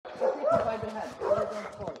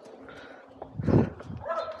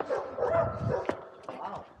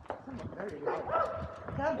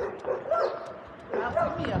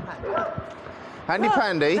Handy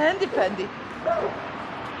pandy. Handy pandy. Need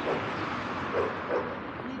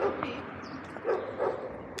to pee.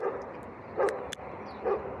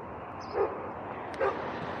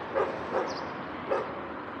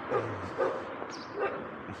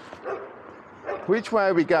 Which way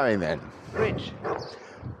are we going then? Bridge.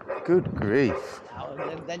 Good grief. Now,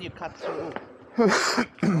 then you cut through. It's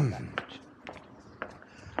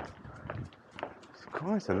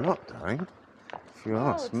quite a lot, darling, if you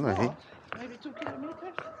ask me. Not. Maybe 2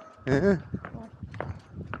 kilometers? Yeah.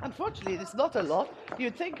 Unfortunately, it's not a lot.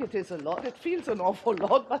 You'd think it is a lot. It feels an awful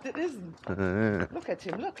lot, but it isn't. Look at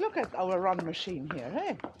him. Look at our run machine here,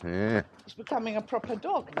 hey? Yeah. He's becoming a proper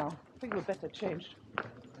dog now. I think we better change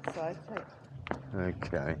sides. Hey.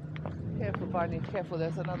 Okay. Careful, Barney. Careful.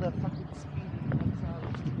 There's another fucking speeding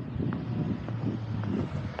Gonzales.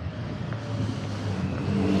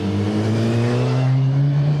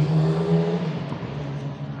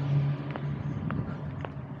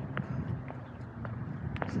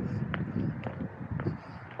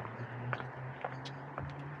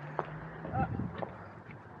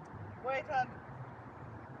 Wait, hon.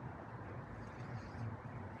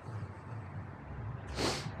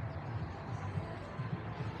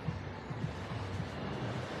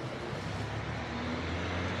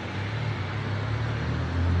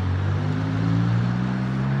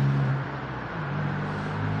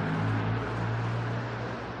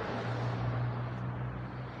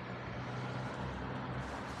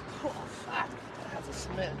 Oh, fuck. That has a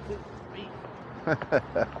smell. Good grief.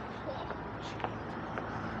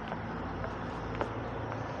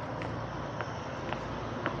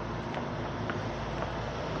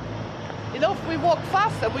 You know, if we walk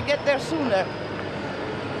faster, we get there sooner.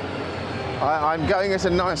 I'm going at a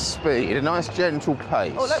nice speed, a nice gentle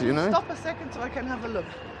pace, Oh, let you me know? stop a second so I can have a look.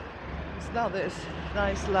 Because now there's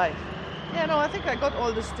nice light. Yeah, no, I think I got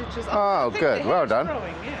all the stitches. Oh, I think good. the Well hair's done.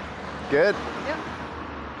 growing, yeah. Good. Yeah.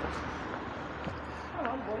 Come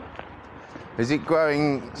on, boy. Is it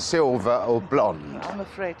growing silver or blonde? I'm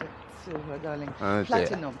afraid it's silver, darling. Oh, dear.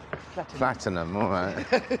 Platinum. Platinum, all right.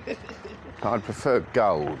 I'd prefer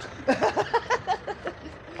gold.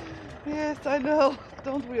 Yes, I know.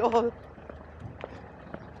 Don't we all?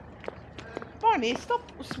 Barney, stop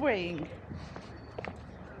swaying.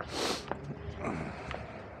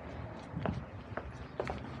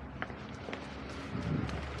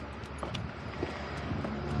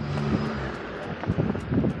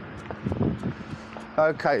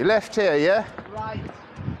 Okay, left here, yeah? Right.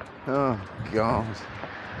 Oh, God.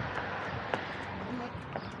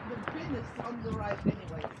 The bin is on the right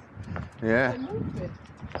anyways. Yeah. They moved it.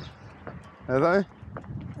 Are they?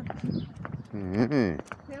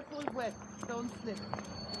 Mm-hmm. Careful, wet. Don't slip.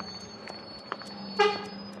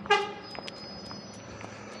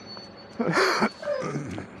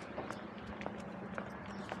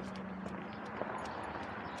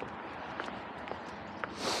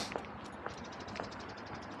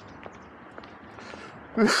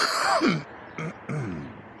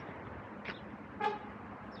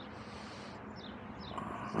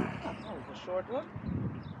 That was a short one.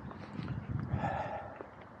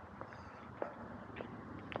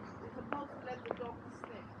 You're supposed to let the dog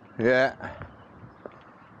sniff. Yeah.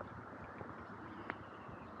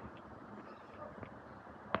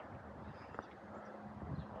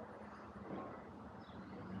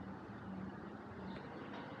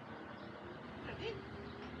 Ready?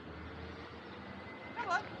 Come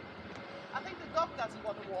on. I think the dog doesn't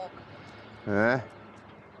want to walk. Yeah.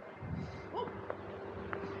 Oh.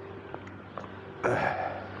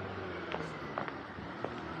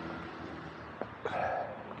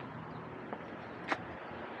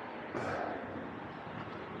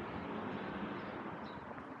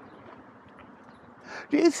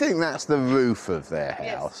 Do you think that's the roof of their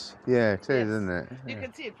Yes. house? Yeah, it is, Yes. isn't it? You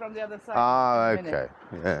can see it from the other side. Ah, Wait a minute.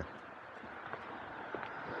 okay. Yeah.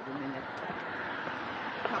 Wait a minute.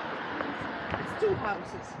 It's 2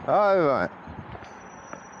 houses. Oh, right.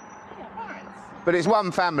 Yeah, barns. But it's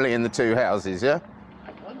one family in the 2 houses, yeah?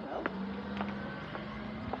 I don't know.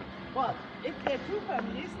 Well, if they're 2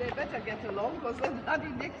 families, they better get along because they're bloody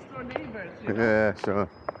next door neighbors. You know? Yeah, sure.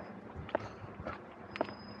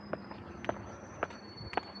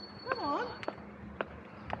 Come on.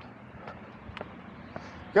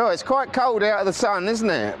 Go, it's quite cold out of the sun, isn't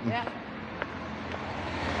it? Yeah.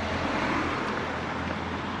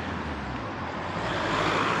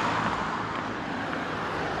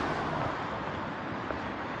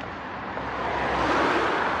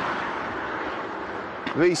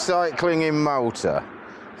 Recycling in Malta.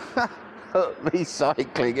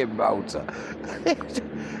 Recycling in Malta.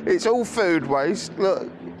 It's all food waste, look.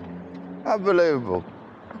 Unbelievable.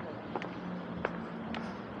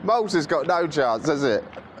 Malta's got no chance, has it?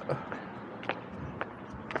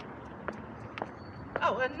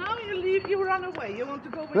 Oh, and now you leave, you run away. You want to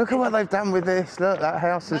go with Look at me? what they've done with this. Look, that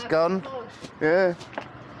house is gone. Yeah.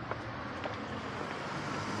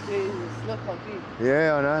 Jesus, look how deep.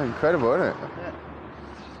 Yeah, I know. Incredible, isn't it? Yeah.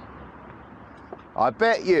 I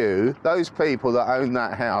bet you those people that own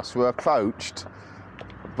that house were approached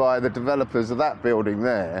by the developers of that building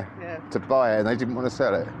there to buy it, and they didn't want to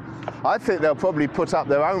sell it. I think they'll probably put up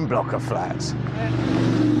their own block of flats. Yeah.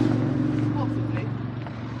 Possibly.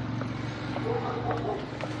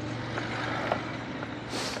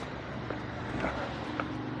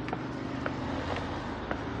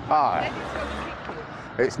 Ah, Then it's gonna kick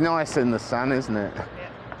you. it's nice in the sun, isn't it? Yeah.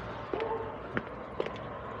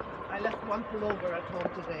 I left one pullover at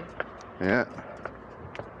home today. Yeah.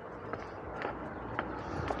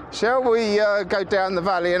 Shall we go down the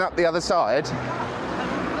valley and up the other side? I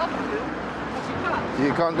would love to, but you can't.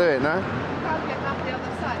 You can't do it, no? You can't get up the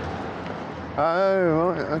other side.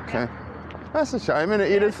 Oh, right, okay. That's a shame, isn't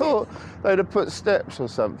it? You'd have thought they'd have put steps or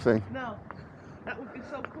something. No. That would be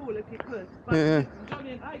so cool if you could. But Yeah.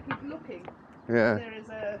 Johnny and I keep looking. Yeah.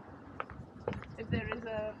 If there is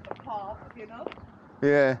a path, you know?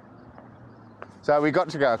 Yeah. So we got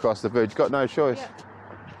to go across the bridge, got no choice. Yeah.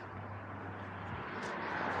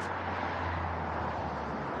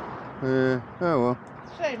 Yeah. Oh well.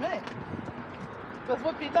 Shame, eh? But it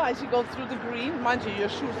would be nice, you go through the green. Mind you, your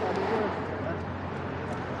shoes are the worst.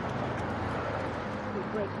 You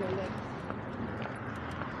break your legs.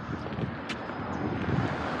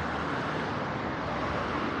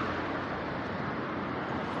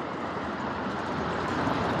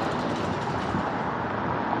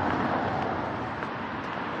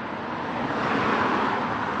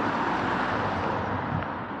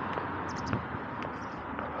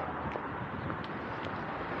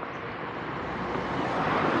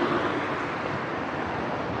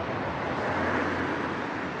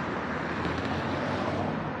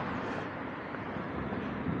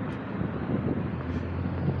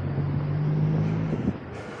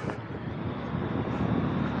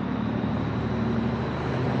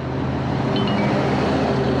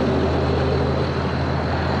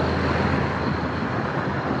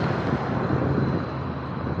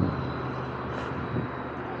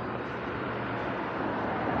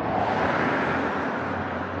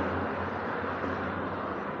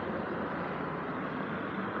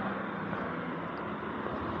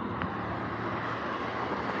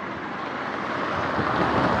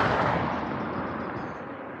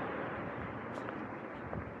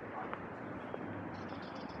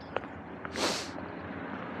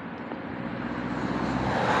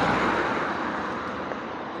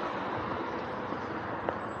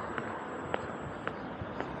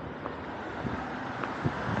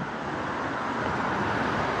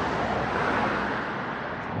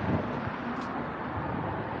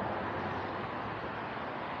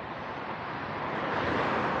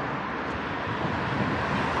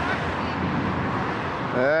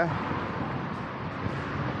 Yeah.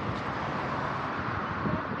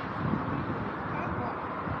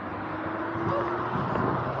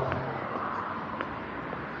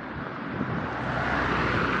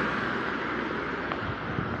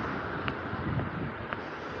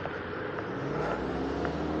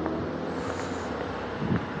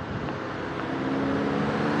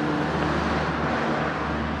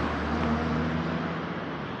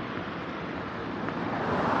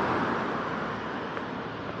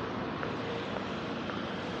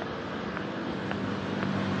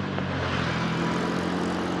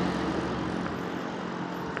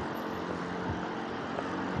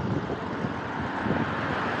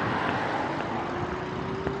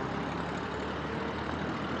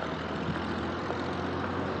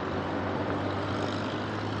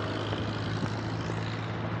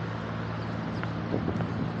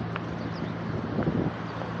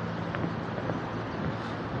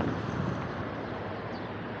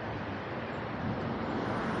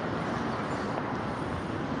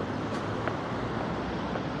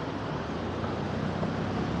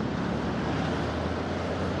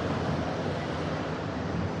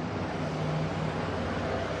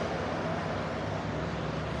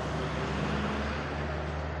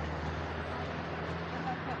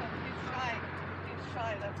 He's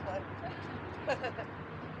shy, that's why.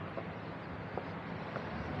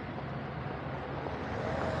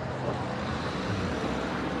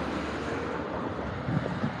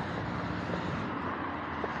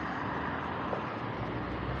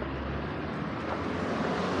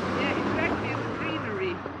 Yeah, exactly, in the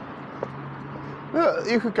greenery. Look,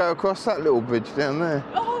 you could go across that little bridge down there.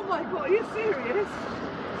 Oh my god, are you serious?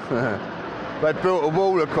 They built a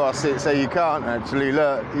wall across it so you can't actually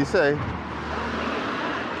look, you see?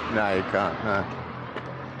 No, you can't, no.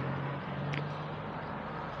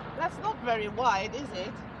 That's not very wide, is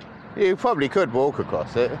it? You probably could walk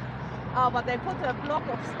across it. Oh, but they put a block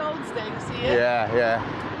of stones there, you see it? Yeah,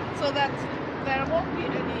 yeah. So that there won't be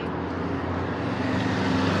any...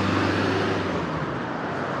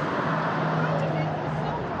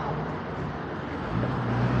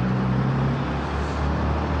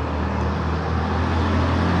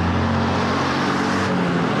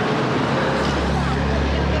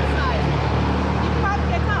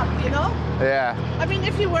 Yeah. I mean,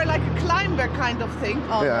 if you were like a climber kind of thing.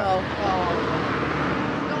 Oh yeah. No. Oh.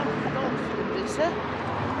 Don't film this,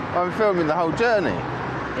 eh? I'm filming the whole journey.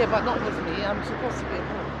 Yeah, but not with me. I'm supposed to be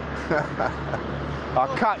at home.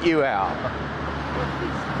 I'll cut you out.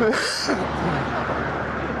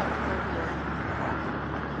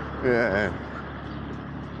 Yeah.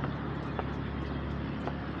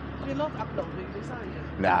 You're not uploading this, are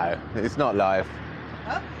you? No, it's not live.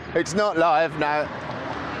 Huh? It's not live, no.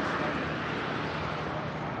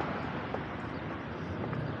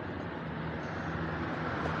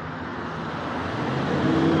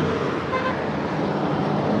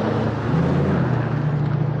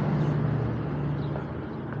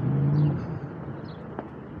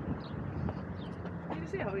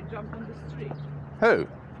 Jumped on the street. Who?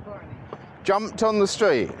 Barney. Jumped on the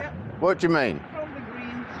street? Yep. What do you mean? From the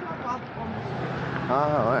green, slap up on the street.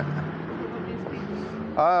 Oh, right.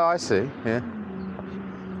 Oh, I see, yeah.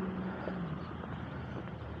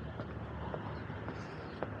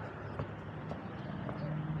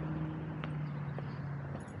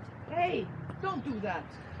 Hey, don't do that.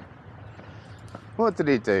 What did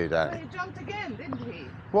he do, Well, Danny? he jumped again, didn't he?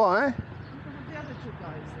 Why? Because of the other two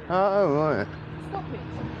guys there. Oh, right. Stop it.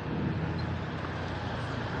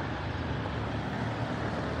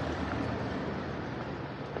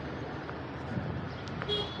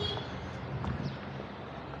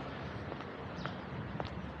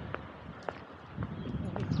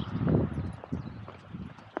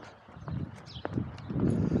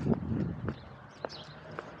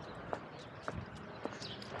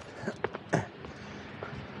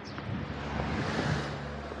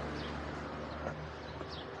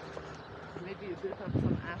 Maybe you built up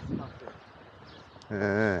some ass muscle.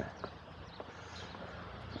 Yeah.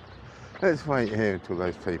 Let's wait here until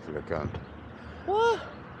those people are gone. What?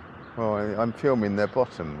 Well, I'm filming their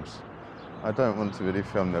bottoms. I don't want to really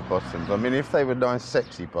film their bottoms. I mean, if they were nice,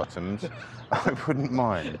 sexy bottoms, I wouldn't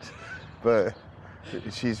mind. But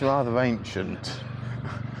she's rather ancient.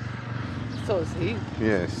 So is he.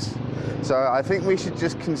 Yes. So I think we should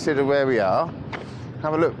just consider where we are,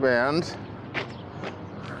 have a look round.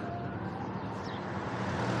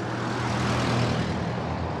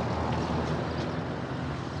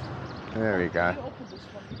 There we go. Open this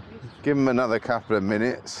one, please. Give them another couple of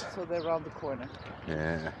minutes. So they're around the corner.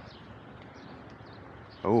 Yeah.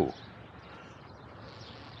 Oh,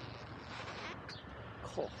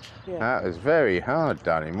 Cool. Yeah. that was very hard,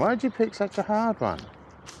 darling. Why'd you pick such a hard one?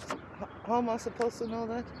 How am I supposed to know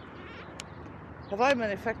that? Have I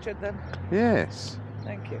manufactured them? Yes.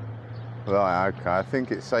 Thank you. Right, okay. I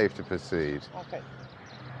think it's safe to proceed. Okay.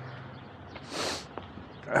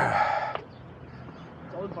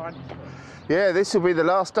 Old Barney's fault. Yeah, this will be the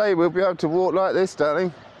last day we'll be able to walk like this,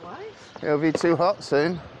 darling. Why? It'll be too hot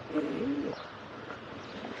soon.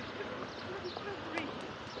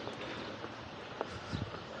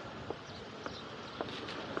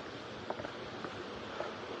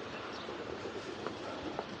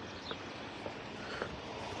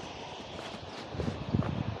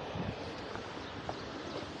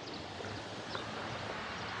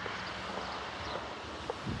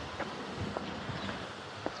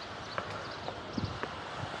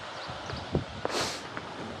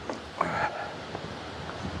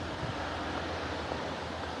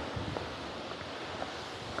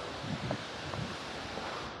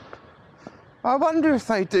 I wonder if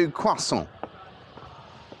they do croissant.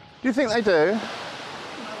 Do you think they do? I would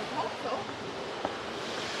hope so.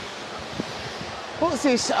 What's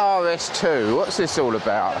this RS2? What's this all I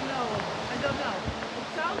about? don't know. I don't know. It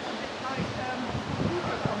sounds a bit like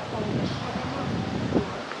computer components, but I'm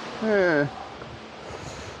not sure. Yeah.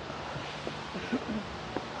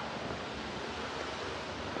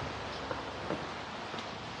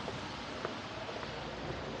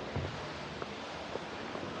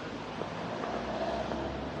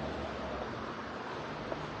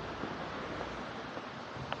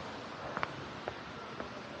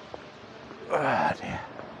 Ah, dear.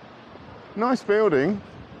 Nice building.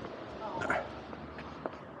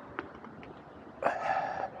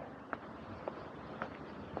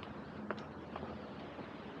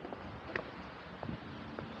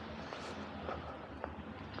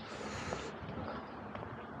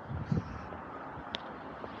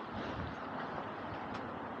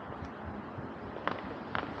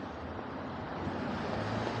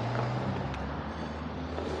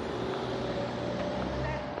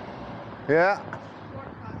 Yeah.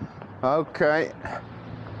 Okay.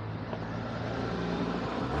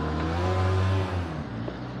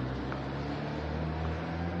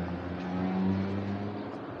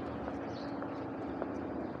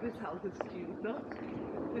 This house is cute, no?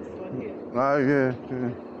 This one here. Oh, yeah.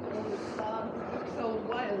 All the plants look so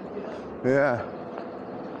wild, you know? Yeah.